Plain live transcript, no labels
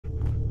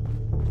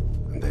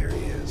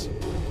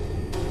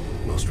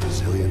most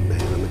resilient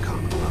man in the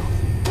Commonwealth.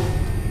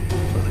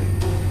 Funny.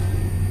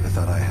 I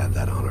thought I had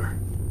that honor.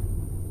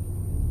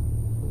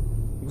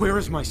 Where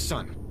is my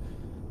son?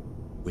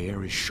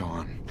 Where is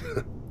Sean?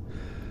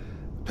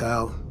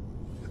 Pal,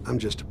 I'm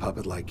just a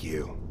puppet like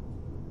you.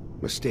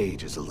 My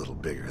stage is a little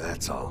bigger,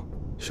 that's all.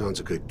 Sean's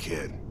a good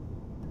kid.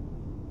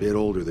 Bit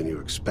older than you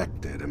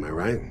expected, am I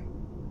right?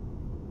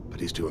 But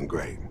he's doing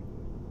great.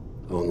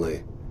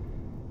 Only,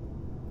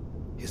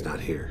 he's not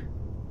here.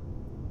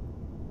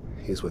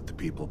 He's with the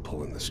people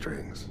pulling the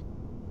strings.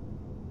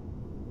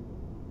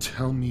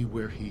 Tell me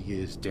where he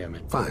is, damn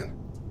it. Fine.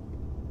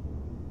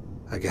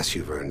 I guess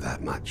you've earned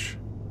that much.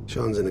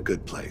 Sean's in a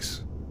good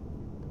place.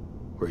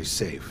 Where he's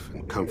safe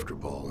and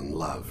comfortable and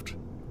loved.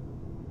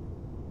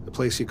 A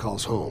place he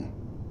calls home.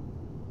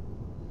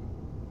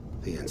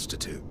 The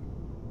Institute.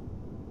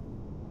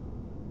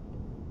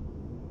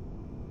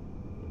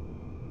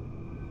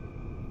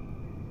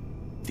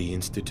 The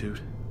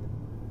Institute?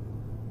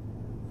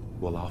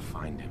 Well, I'll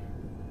find him.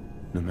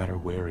 No matter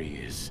where he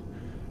is.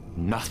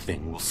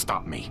 Nothing will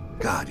stop me.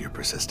 God, you're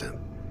persistent.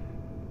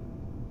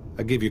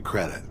 I give you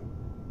credit.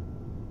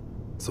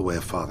 It's the way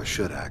a father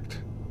should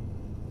act.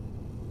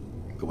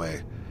 The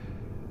way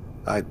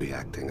I'd be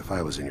acting if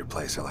I was in your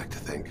place, I like to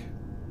think.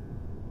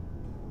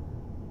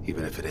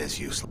 Even if it is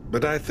useless.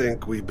 But I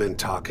think we've been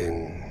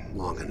talking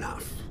long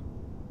enough.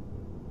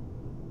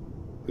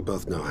 We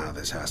both know how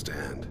this has to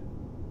end.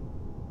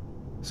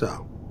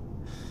 So,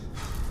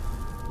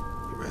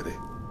 you ready?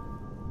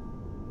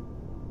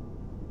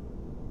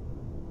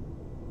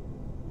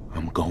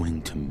 I'm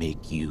going to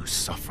make you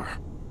suffer.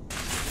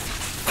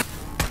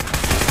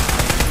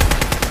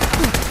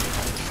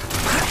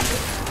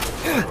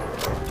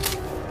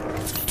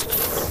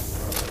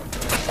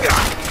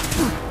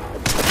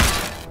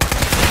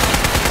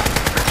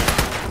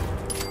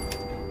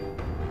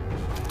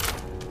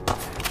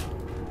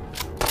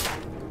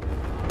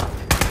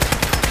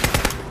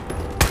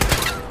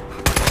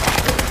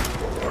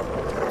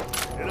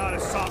 You're not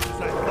as soft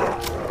as I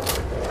thought.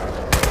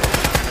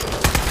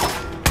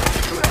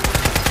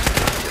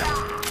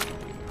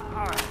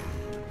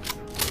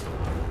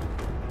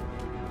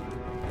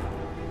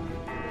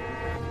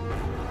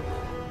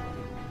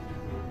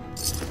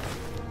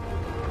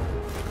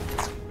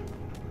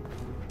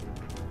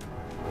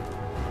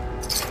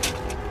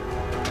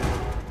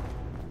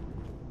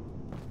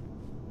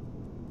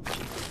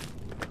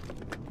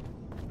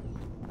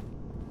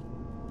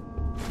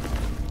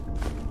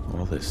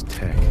 All this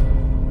tech.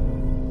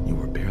 You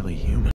were barely human.